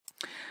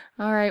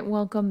All right,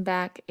 welcome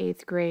back,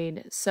 8th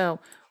grade. So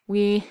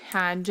we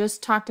had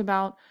just talked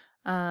about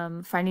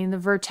finding the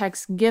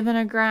vertex given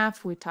a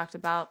graph. We talked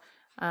about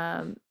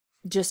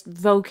just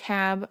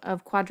vocab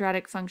of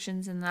quadratic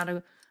functions, and that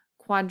a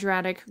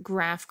quadratic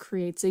graph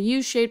creates a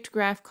U-shaped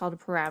graph called a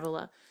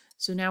parabola.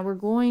 So now we're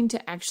going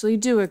to actually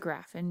do a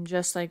graph, and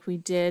just like we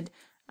did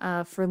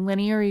for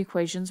linear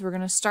equations, we're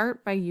going to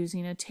start by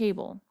using a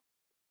table.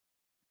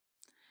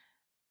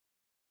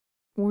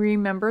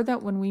 Remember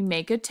that when we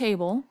make a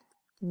table,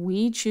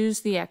 we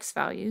choose the x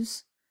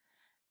values,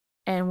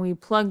 and we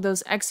plug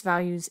those x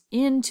values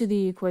into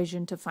the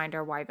equation to find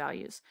our y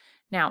values.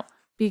 Now,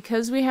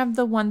 because we have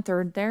the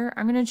 1/3 there,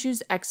 I'm going to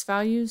choose x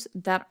values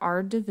that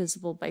are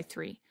divisible by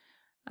 3.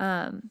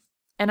 And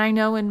I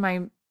know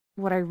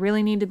what I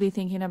really need to be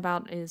thinking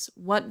about is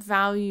what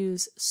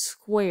values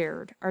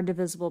squared are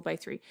divisible by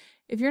 3.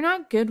 If you're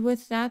not good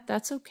with that,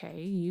 that's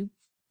okay. You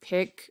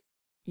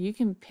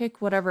can pick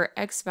whatever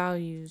x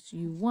values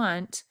you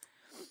want.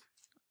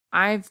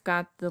 I've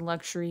got the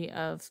luxury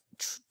of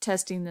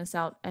testing this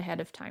out ahead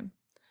of time.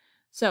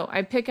 So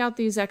I pick out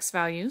these x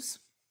values,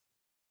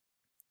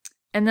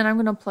 and then I'm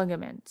going to plug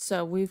them in.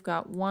 So we've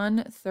got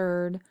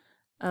 1/3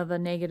 of a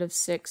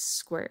 -6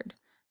 squared.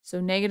 So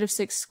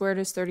 -6 squared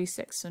is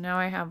 36. So now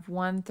I have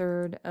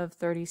 1/3 of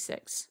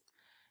 36.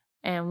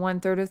 And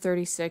 1/3 of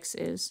 36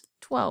 is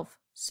 12.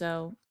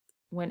 So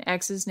when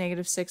x is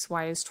 -6,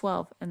 y is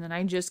 12. And then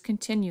I just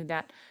continue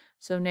that.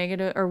 So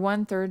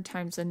 1/3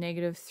 times a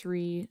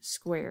 -3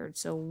 squared.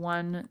 So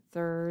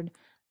 1/3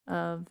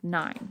 of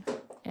 9.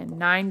 And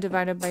 9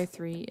 divided by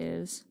 3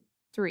 is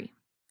 3.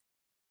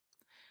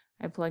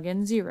 I plug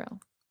in 0.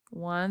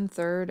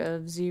 1/3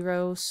 of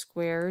 0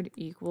 squared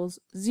equals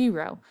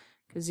 0.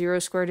 Because 0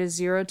 squared is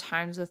 0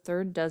 times a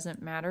third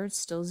doesn't matter.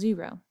 It's still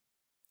 0.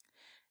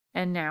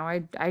 And now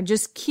I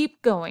just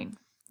keep going.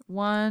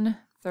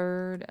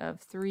 1/3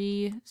 of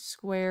 3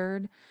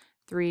 squared.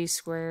 3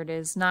 squared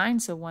is 9,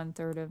 so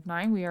 1/3 of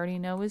 9 we already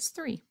know is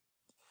 3.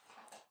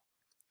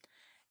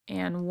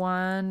 And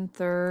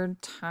 1/3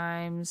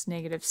 times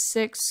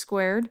 -6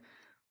 squared,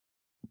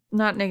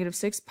 not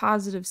 -6,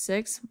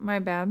 +6, my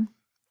bad.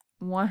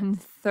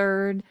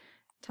 1/3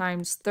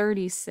 times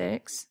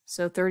 36,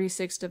 so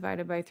 36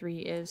 divided by 3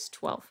 is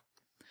 12.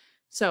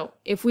 So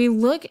if we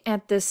look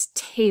at this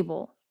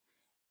table,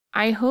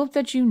 I hope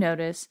that you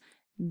notice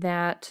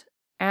that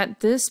at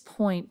this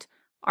point,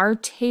 our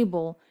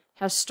table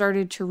has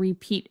started to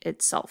repeat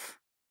itself.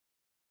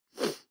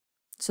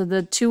 So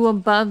the 2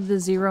 above the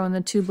 0 and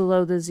the 2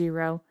 below the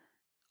 0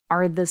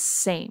 are the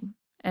same.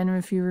 And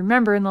if you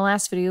remember in the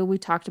last video, we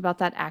talked about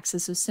that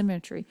axis of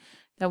symmetry,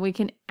 that we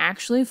can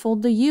actually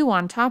fold the U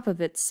on top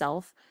of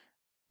itself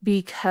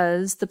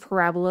because the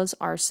parabolas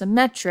are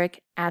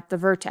symmetric at the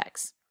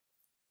vertex.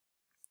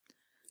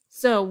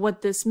 So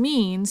what this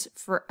means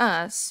for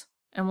us,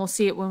 and we'll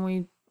see it when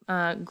we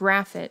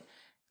graph it,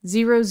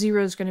 0,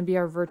 0 is going to be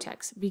our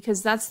vertex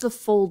because that's the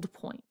fold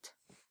point.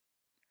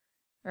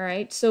 All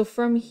right, so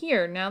from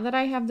here, now that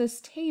I have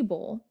this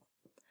table,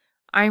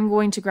 I'm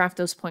going to graph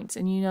those points.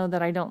 And you know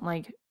that I don't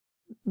like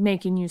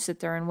making you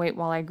sit there and wait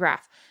while I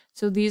graph.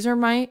 So these are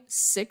my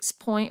 5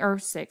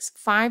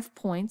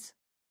 points.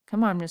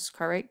 Come on, Mrs.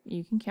 Cartwright,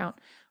 you can count.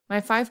 My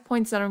 5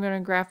 points that I'm going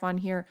to graph on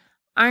here.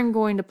 I'm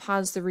going to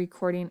pause the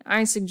recording.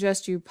 I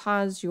suggest you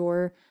pause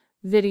your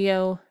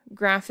video,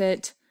 graph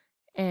it,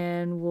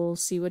 and we'll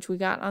see what we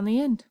got on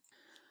the end.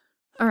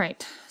 All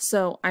right,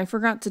 so I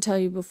forgot to tell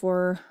you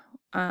before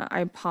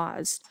I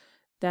paused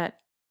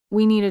that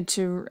we needed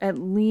to at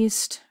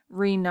least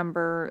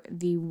renumber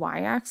the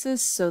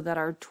y-axis so that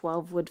our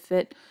 12 would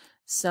fit.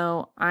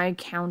 So I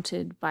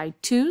counted by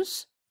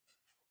 2s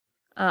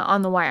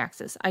on the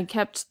y-axis. I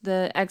kept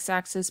the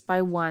x-axis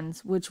by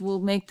 1s, which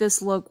will make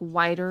this look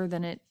wider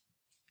than it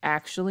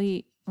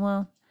actually,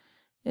 well,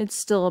 it's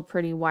still a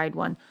pretty wide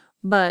one,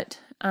 but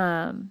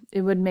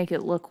it would make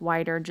it look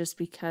wider just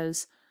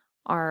because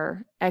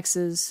our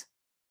x's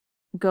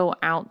go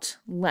out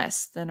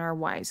less than our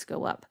y's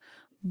go up.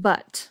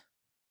 But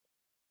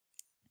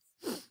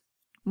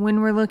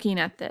when we're looking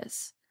at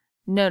this,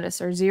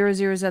 notice our 0,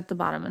 0 is at the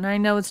bottom. And I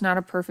know it's not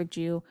a perfect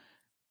U.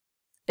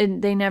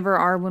 They never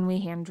are when we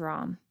hand draw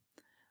them.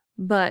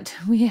 But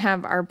we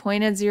have our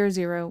point at 0,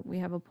 0. We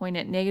have a point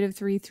at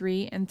 -3,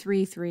 3, and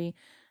 3, 3.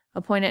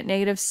 A point at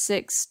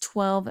 -6,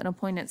 12, and a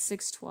point at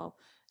 6, 12.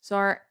 So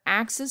our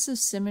axis of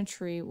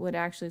symmetry would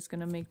actually, it's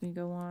going to make me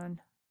go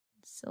on.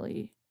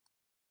 Silly.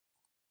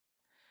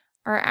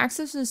 Our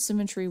axis of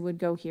symmetry would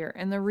go here.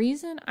 And the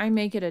reason I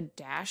make it a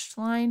dashed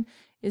line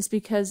is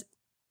because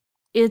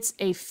it's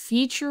a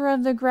feature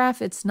of the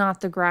graph. It's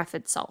not the graph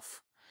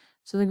itself.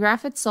 So the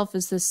graph itself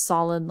is this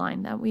solid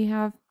line that we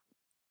have.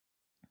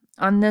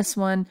 On this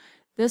one,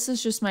 this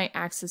is just my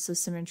axis of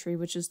symmetry,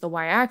 which is the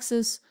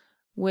y-axis,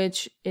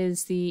 which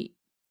is the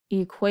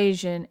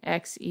equation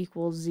x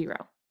equals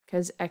 0,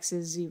 because x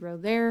is 0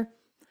 there,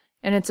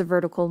 and it's a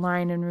vertical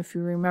line. And if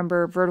you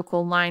remember,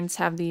 vertical lines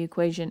have the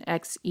equation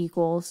x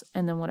equals,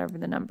 and then whatever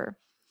the number.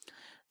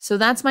 So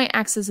that's my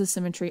axis of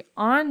symmetry.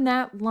 On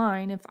that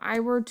line, if I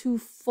were to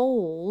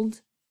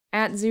fold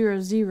at 0,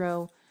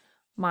 0,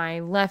 my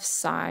left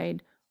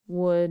side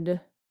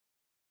would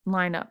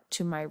line up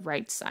to my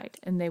right side,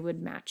 and they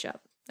would match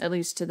up, at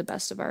least to the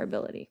best of our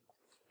ability.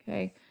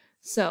 Okay,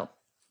 so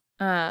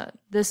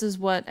this is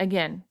what,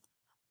 again,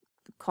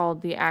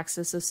 called the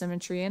axis of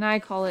symmetry, and I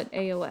call it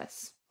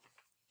AOS.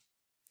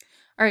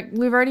 All right,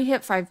 we've already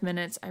hit 5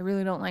 minutes. I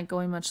really don't like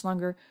going much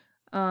longer.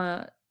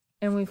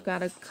 And we've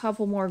got a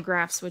couple more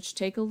graphs which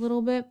take a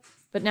little bit,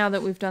 but now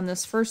that we've done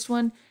this first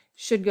one,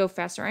 should go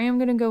faster. I am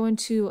going to go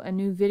into a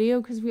new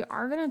video because we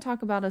are going to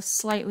talk about a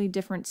slightly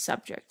different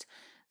subject.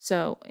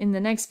 So in the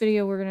next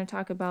video, we're going to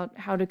talk about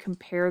how to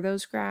compare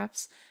those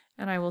graphs,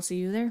 and I will see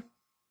you there.